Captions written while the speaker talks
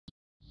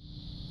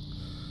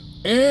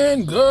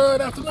And good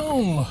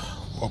afternoon.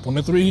 Up on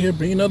the 3 here,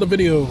 bringing another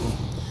video.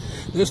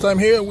 This time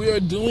here we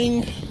are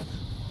doing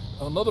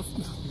another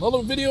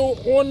video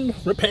on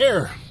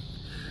repair.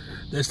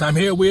 This time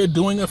here we are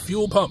doing a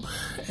fuel pump,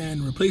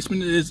 and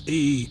replacement is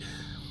a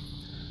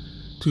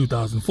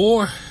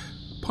 2004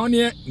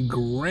 Pontiac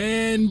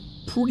Grand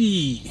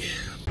Prix.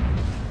 I'm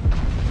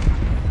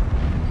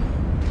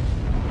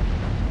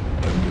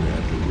gonna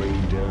have to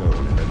rain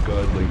down a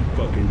godly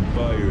fucking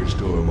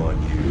firestorm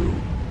on you.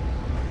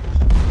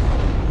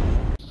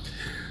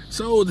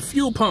 So the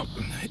fuel pump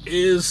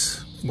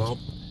is, well,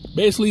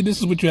 basically this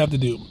is what you have to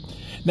do.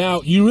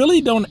 Now, you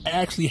really don't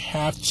actually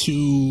have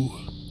to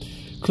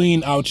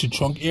clean out your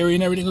trunk area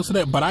and everything else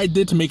like that, but I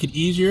did to make it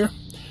easier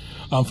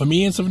for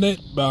me and something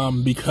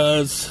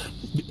because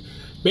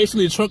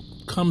basically the trunk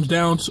comes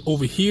down to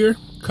over here,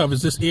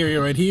 covers this area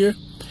right here.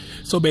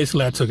 So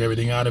basically I took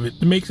everything out of it.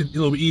 It makes it a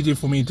little bit easier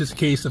for me just in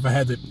case if I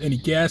had any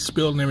gas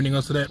spill and everything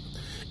else like that,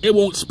 it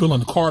won't spill on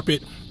the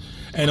carpet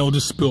and it'll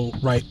just spill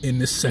right in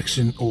this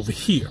section over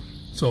here.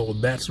 So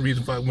that's the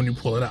reason why when you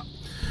pull it out.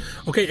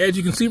 Okay, as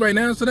you can see right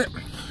now, so that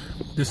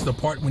this is the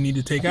part we need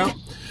to take out.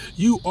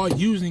 You are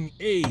using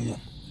a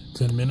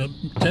 10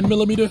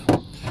 millimeter.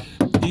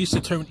 These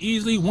should turn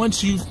easily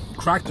once you've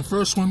cracked the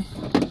first one.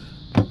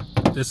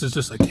 This is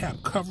just a cap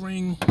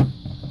covering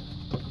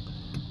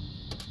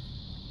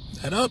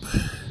that up.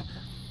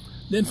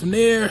 Then from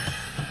there,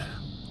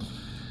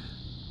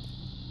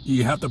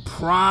 you have to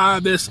pry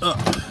this up.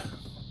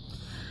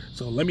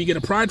 So let me get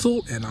a pry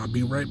tool and I'll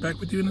be right back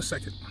with you in a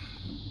second.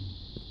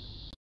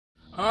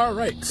 All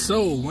right,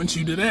 so once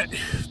you do that,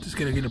 just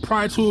gotta get a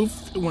pry tool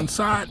to one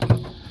side.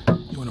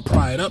 You wanna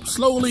pry it up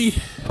slowly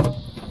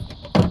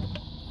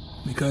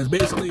because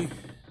basically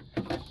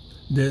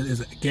there is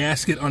a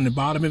gasket on the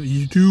bottom of it.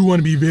 You do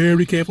wanna be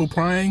very careful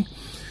prying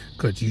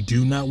because you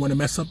do not wanna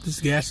mess up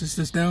this gasket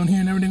that's down here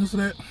and everything else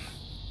like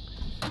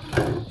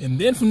that. And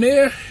then from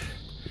there,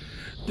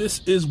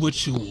 this is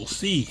what you will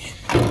see.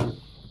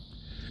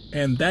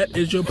 And that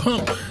is your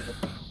pump.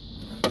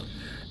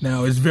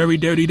 Now it's very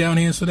dirty down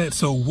here,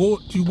 so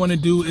what you want to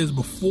do is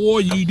before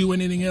you do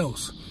anything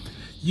else,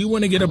 you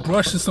want to get a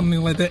brush or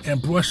something like that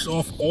and brush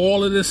off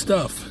all of this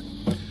stuff.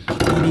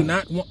 You do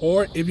not want,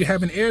 or if you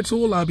have an air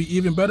tool, it'll be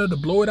even better to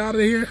blow it out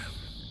of here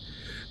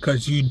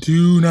because you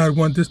do not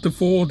want this to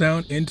fall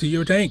down into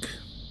your tank.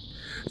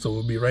 So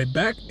we'll be right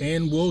back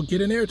and we'll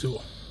get an air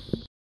tool.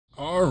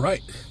 All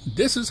right,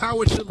 this is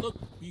how it should look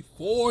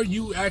before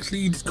you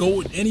actually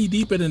go any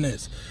deeper than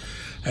this.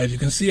 As you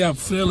can see, I've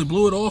fairly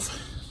blew it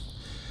off.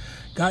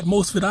 Got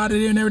most of it out of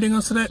there and everything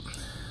else of that.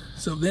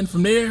 So then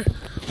from there,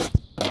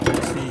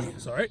 let's see,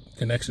 it's all right,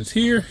 connections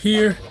here,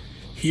 here,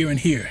 here, and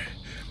here.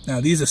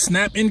 Now these are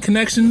snap-in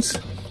connections,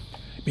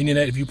 meaning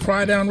that if you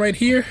pry down right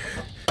here,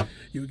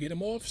 you'll get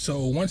them off.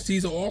 So once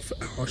these are off,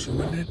 I'll show you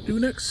what to do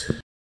next.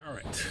 All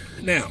right,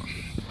 now,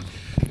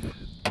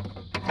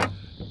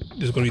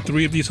 there's gonna be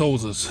 3 of these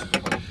hoses.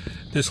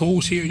 This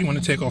hose here, you wanna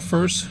take off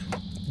first.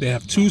 They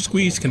have 2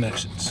 squeeze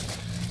connections.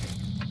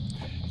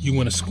 You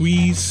wanna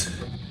squeeze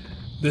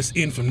this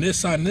in from this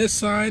side and this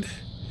side,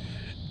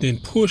 then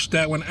push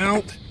that one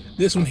out.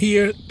 This one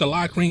here, the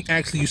lock ring,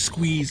 actually you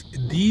squeeze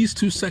these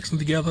 2 sections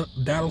together,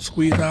 that'll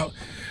squeeze out.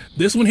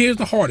 This one here is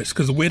the hardest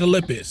because of where the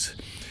lip is.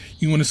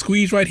 You want to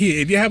squeeze right here.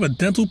 If you have a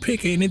dental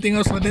pick or anything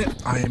else like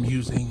that, I am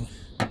using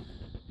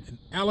an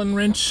Allen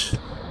wrench.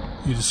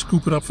 You just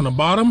scoop it up from the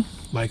bottom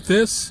like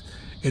this,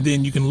 and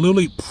then you can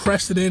literally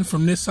press it in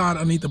from this side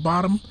underneath the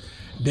bottom,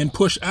 then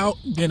push out,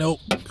 then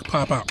it'll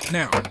pop out.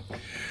 Now,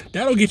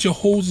 that'll get your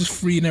hoses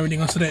free and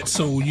everything else of that.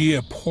 So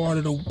yeah, part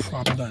of the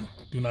problem done.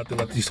 Do not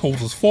let these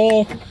hoses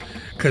fall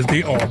because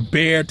they are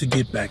bare to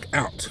get back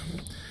out.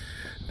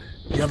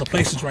 The other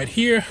places right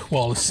here,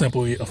 well, it's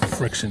simply a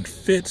friction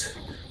fit.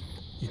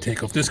 You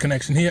take off this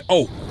connection here.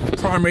 Oh,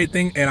 primary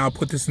thing, and I'll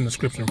put this in the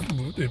description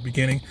at the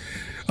beginning,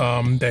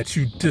 that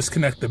you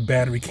disconnect the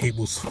battery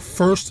cables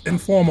first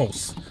and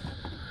foremost.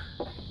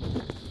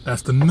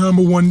 That's the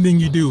 #1 thing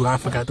you do. I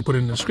forgot to put it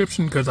in the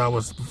description because I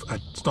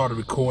started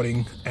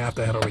recording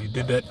after I had already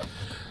did that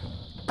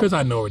because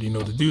I already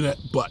know to do that.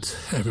 But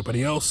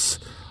everybody else,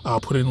 I'll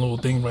put in a little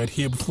thing right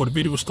here before the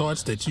video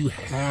starts that you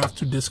have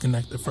to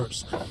disconnect it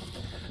first.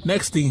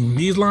 Next thing,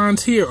 these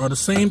lines here are the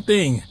same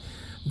thing.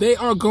 They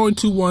are going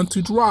to want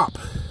to drop.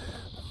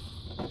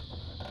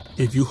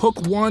 If you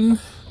hook one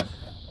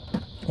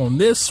on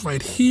this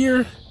right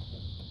here,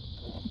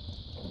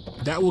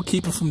 that will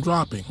keep it from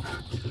dropping.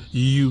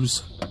 You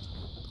use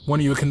one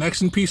of your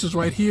connection pieces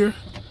right here.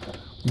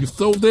 You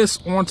throw this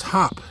on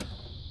top.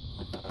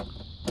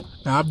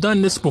 Now I've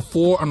done this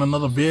before on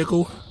another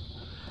vehicle,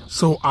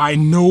 so I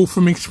know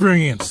from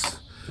experience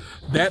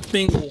that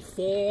thing will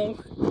fall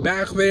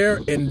back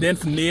there, and then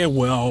from there,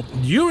 well,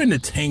 you're in the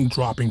tank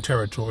dropping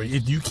territory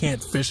if you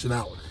can't fish it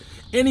out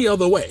any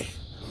other way.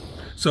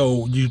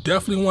 So you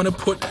definitely want to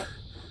put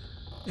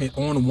it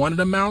on one of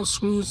the mount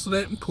screws, so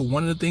that put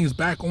one of the things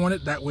back on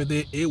it. That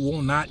way it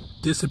will not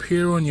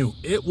disappear on you.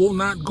 It will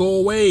not go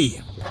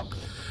away.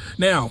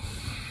 Now,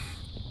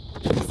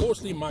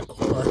 unfortunately, my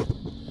car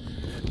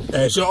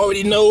as you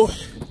already know,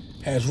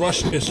 has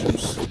rust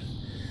issues.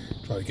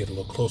 Try to get a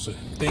little closer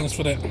things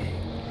for that.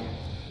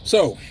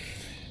 So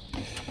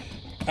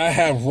I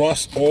have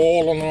rust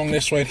all along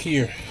this right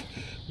here,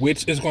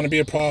 which is going to be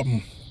a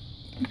problem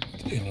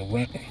in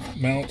the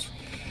mount,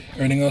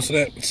 everything else of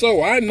that.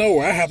 So I know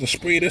I have to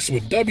spray this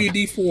with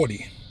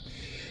WD-40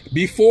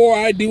 before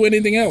I do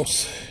anything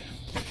else.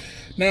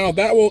 Now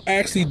that will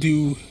actually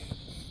do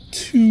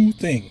two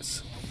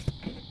things.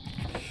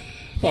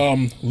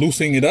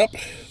 Loosening it up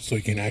so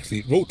you can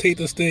actually rotate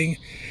this thing,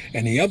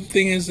 and the other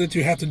thing is that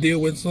you have to deal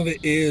with something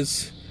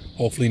is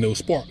hopefully no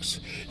sparks.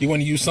 You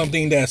want to use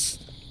something that's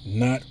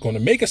not going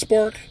to make a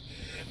spark.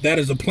 That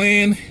is the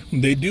plan.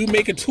 They do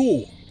make a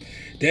tool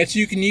that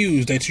you can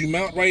use that you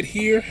mount right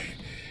here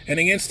and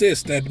against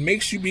this that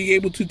makes you be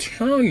able to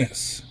turn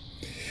this.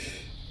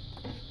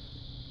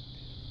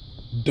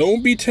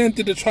 Don't be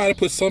tempted to try to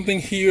put something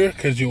here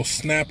because you'll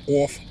snap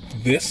off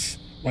this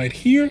right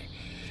here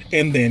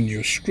and then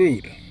you're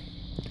screwed.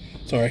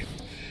 Sorry.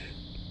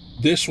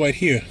 This right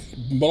here.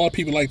 A lot of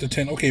people like to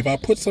tend, okay, if I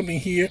put something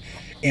here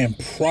and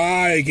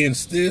pry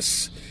against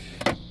this,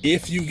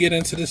 if you get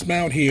into this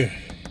mount here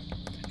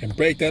and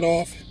break that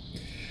off,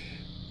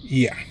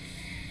 yeah,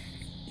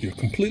 you're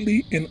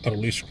completely and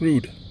utterly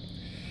screwed.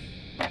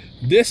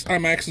 This,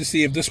 I'm actually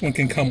see if this one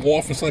can come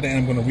off inside, and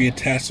I'm going to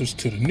reattach this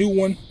to the new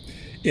one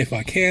if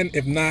I can.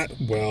 If not,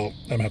 well,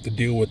 I'm going to have to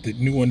deal with the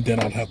new one.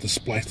 Then I'll have to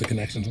splice the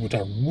connections, which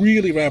I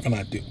really rather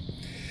not do.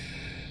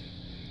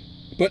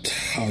 But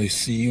I'll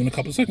see you in a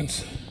couple of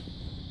seconds.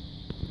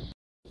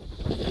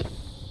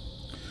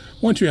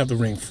 Once you have the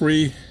ring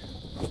free,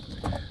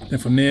 then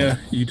from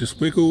there you just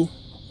wiggle.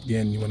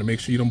 Again, you want to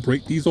make sure you don't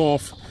break these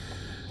off,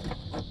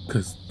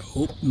 because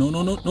oh, no.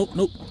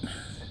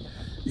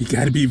 You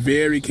got to be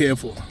very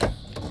careful.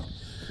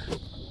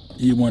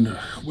 You want to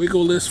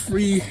wiggle this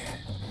free,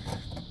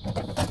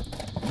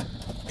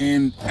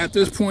 and at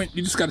this point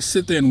you just got to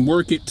sit there and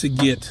work it to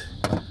get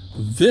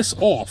this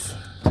off,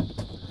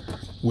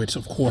 which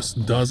of course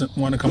doesn't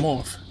want to come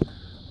off.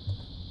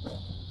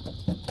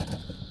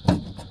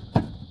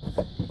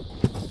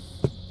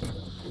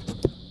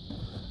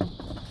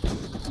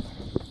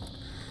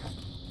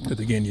 Because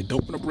again, you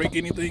don't want to break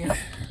anything.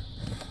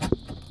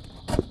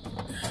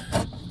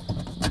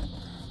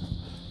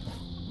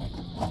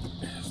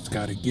 Just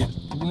got to get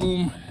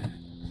room.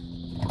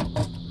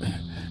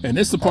 And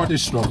this is the part they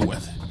struggle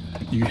with.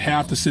 You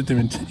have to sit there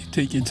and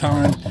take your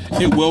time.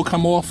 It will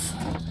come off.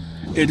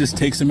 It just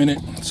takes a minute.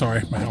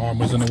 Sorry, my arm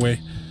was in the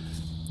way.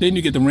 Then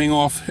you get the ring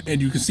off,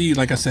 and you can see,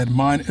 like I said,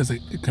 mine is a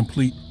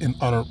complete and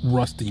utter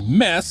rusty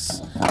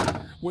mess,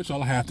 which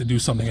I'll have to do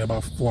something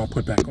about before I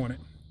put back on it.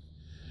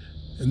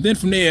 And then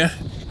from there,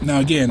 now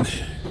again,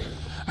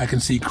 I can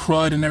see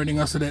crud and everything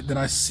else of that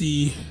I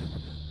see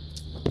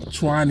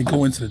trying to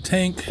go into the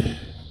tank.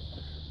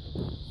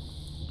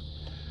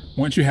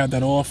 Once you have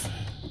that off,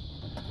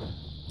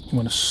 you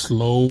want to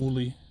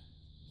slowly,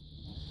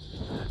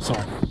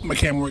 sorry, my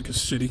camera work is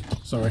shitty,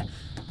 sorry.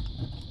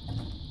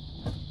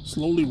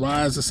 Slowly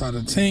rise the side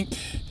of the tank.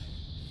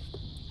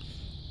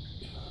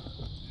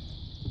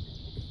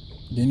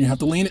 Then you have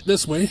to lean it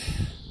this way.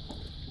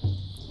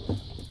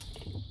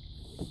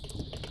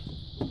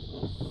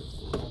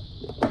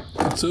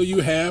 Until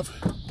you have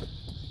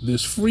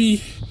this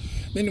free.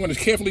 Then you want to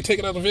carefully take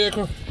it out of the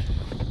vehicle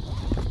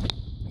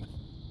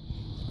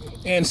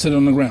and sit it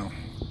on the ground.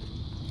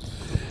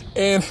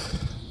 And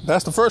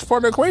that's the first part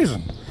of the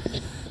equation.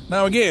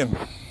 Now again,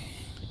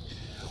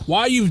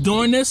 while you're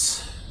doing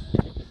this,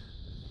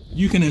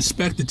 you can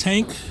inspect the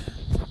tank,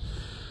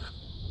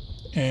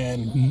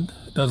 and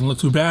it doesn't look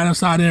too bad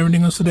inside and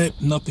everything else of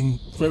that. Nothing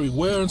very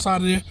well inside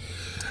of there.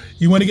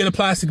 You want to get a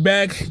plastic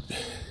bag.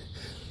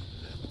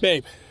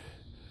 Babe,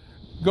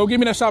 go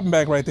give me that shopping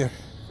bag right there.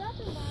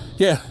 Shopping bag?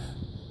 Yeah.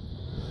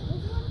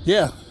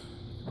 Yeah.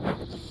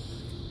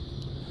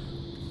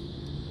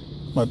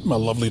 My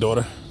lovely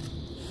daughter.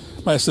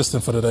 My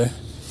assistant for today.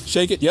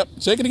 Shake it. Yep.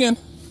 Shake it again.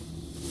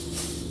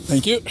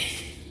 Thank you.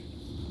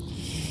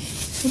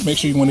 Make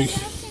sure you want to...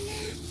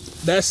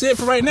 That's it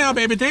for right now,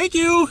 baby. Thank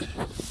you.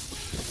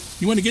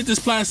 You want to get this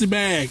plastic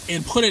bag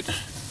and put it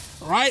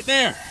right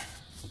there.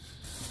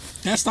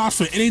 That stops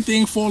for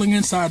anything falling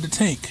inside the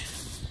tank.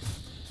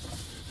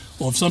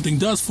 Or if something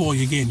does fall,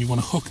 again, you want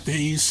to hook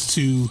these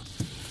to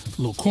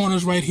little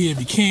corners right here if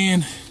you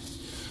can,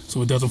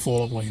 so it doesn't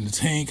fall all the way in the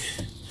tank.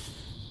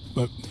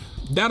 But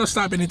that'll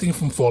stop anything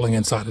from falling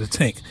inside of the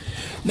tank.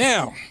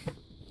 Now,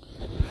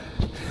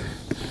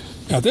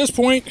 at this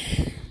point,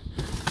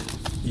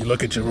 you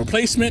look at your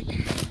replacement,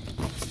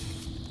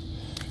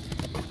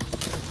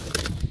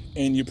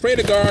 and you pray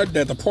to God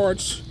that the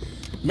parts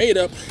made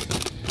up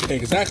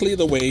exactly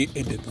the way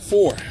it did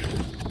before.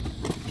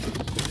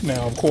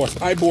 Now, of course,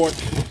 I bought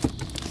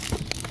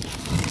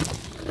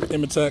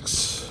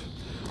Imitex.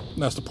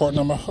 That's the part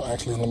number.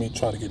 Actually, let me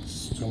try to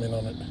zoom in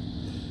on it.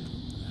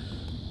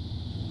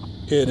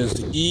 It is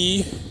the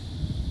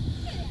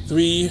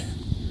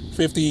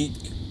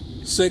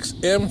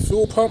E356M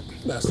fuel pump.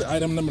 That's the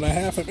item number I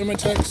have from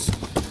Imitex.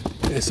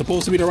 It's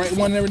supposed to be the right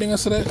one and everything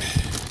else of that.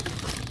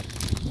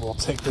 We'll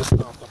take this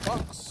out the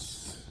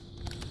box.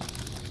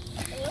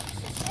 It looks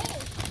the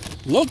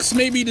same. Looks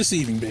may be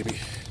deceiving, baby.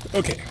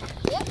 Okay.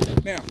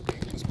 Yep. Now,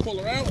 let's pull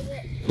her out.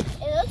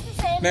 It looks the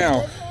same.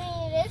 Now,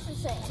 it is the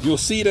same. you'll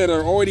see that it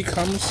already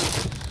comes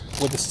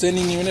with the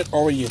sending unit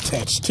already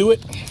attached to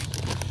it,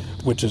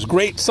 which is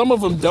great. Some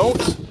of them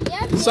don't.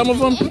 Yeah, Some of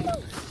them,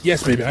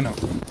 yes, baby, I know.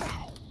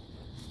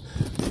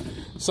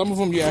 Some of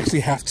them you actually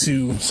have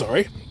to,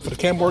 sorry for the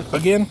cam work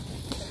again.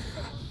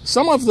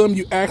 Some of them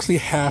you actually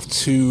have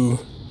to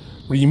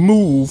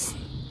remove,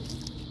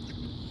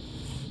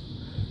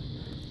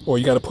 or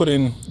you got to put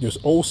in your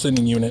old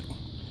sending unit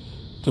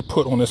to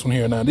put on this one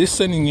here. Now this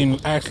sending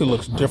unit actually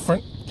looks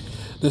different.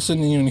 This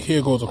sending unit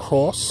here goes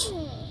across,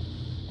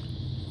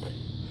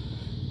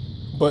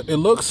 but it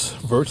looks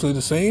virtually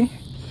the same.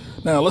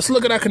 Now let's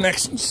look at our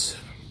connections.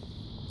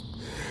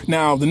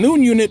 Now the new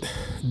unit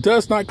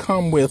does not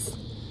come with,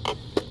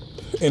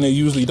 and they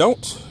usually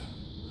don't,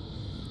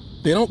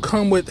 they don't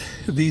come with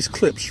these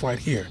clips right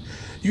here.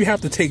 You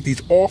have to take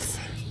these off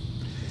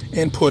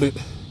and put it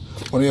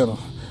on the other.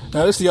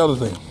 Now this is the other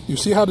thing. You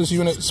see how this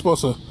unit is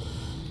supposed to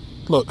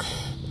look?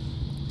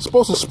 It's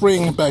supposed to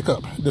spring back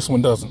up. This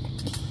one doesn't.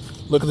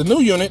 Look at the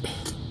new unit.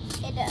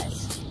 It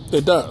does.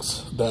 It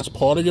does. That's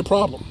part of your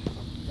problem.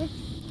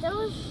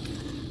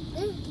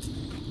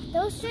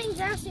 Those strings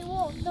actually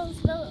won't. Those.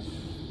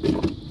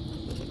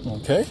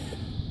 Okay.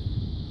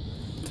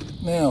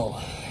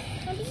 Now,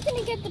 I'm just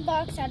gonna get the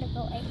box out of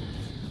the way.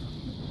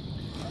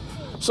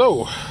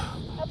 So,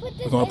 I'll put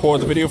this we're gonna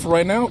pause the video for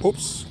right now.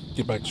 Oops.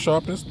 Get back to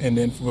sharpness, and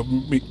then we'll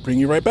bring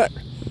you right back.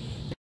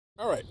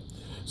 All right.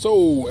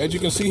 So, as you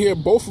can see here,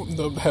 both of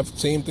them have the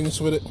same things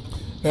with it.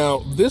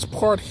 Now, this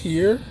part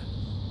here,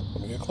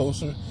 let me get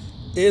closer,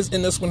 is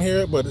in this one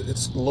here, but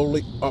it's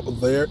lowly up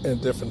there in a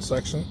different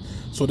section.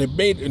 So they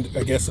made,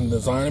 I guess, a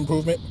design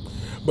improvement.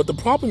 But the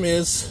problem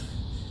is,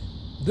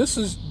 this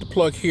is the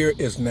plug here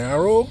is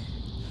narrow.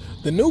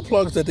 The new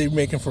plugs that they're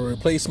making for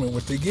replacement,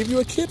 which they give you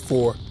a kit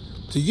for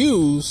to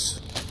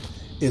use,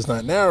 is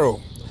not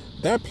narrow.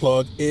 That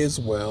plug is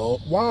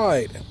well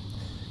wide.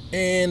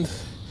 And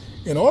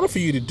in order for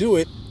you to do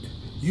it,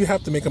 you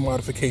have to make a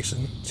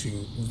modification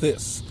to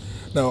this.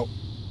 Now,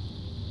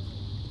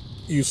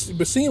 you've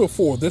seen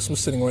before, this was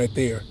sitting right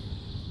there.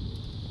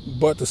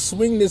 But to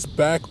swing this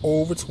back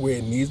over to where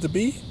it needs to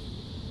be,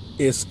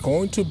 it's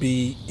going to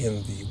be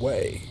in the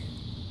way.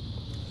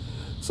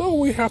 So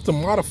we have to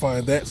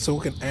modify that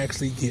so it can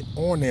actually get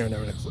on there and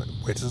everything,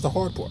 which is the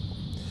hard part.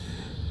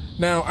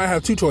 Now, I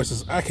have two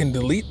choices. I can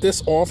delete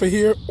this off of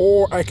here,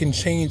 or I can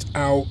change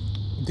out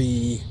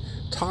the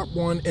top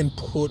one and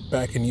put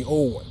back in the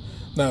old one.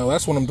 Now,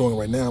 that's what I'm doing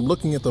right now. I'm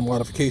looking at the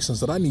modifications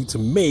that I need to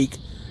make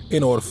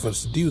in order for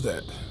us to do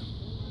that.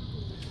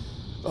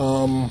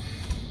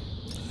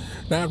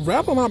 Now, I'd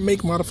rather not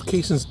make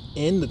modifications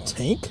in the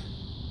tank,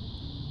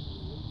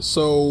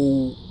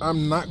 so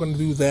I'm not going to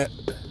do that.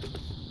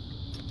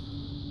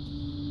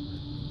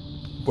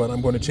 But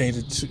I'm going to change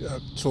it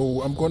to,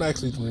 so I'm going to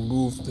actually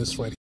remove this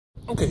right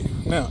here. Okay,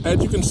 now,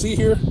 as you can see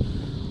here,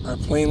 I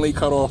plainly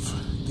cut off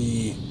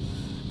the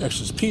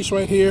extra piece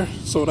right here,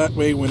 so that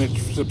way when it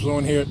zips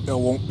on here, it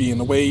won't be in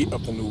the way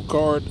of the new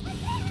guard,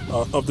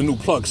 of the new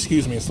plug,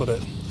 excuse me, so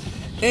that,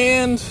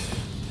 and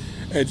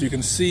as you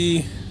can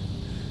see,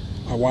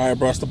 I wire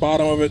brush the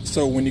bottom of it,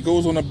 so when it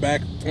goes on the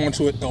back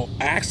onto it, it'll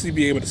actually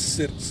be able to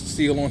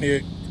seal on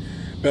here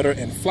better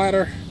and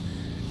flatter,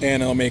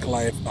 and it'll make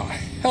life a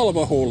hell of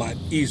a whole lot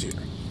easier.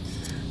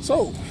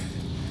 So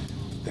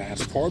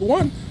that's part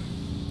one.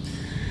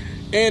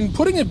 And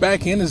putting it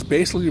back in is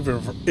basically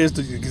is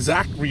the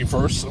exact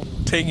reverse of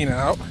taking it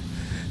out.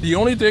 The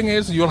only thing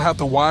is you'll have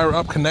to wire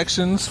up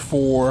connections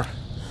for,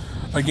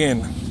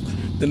 again,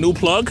 the new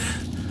plug.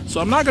 So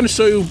I'm not going to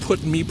show you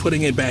me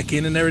putting it back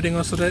in and everything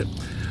else of that.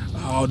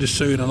 I'll just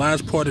show you the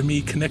last part of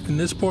me connecting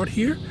this part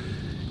here,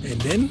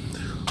 and then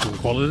we'll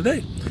call it a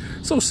day.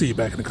 So see you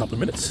back in a couple of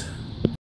minutes.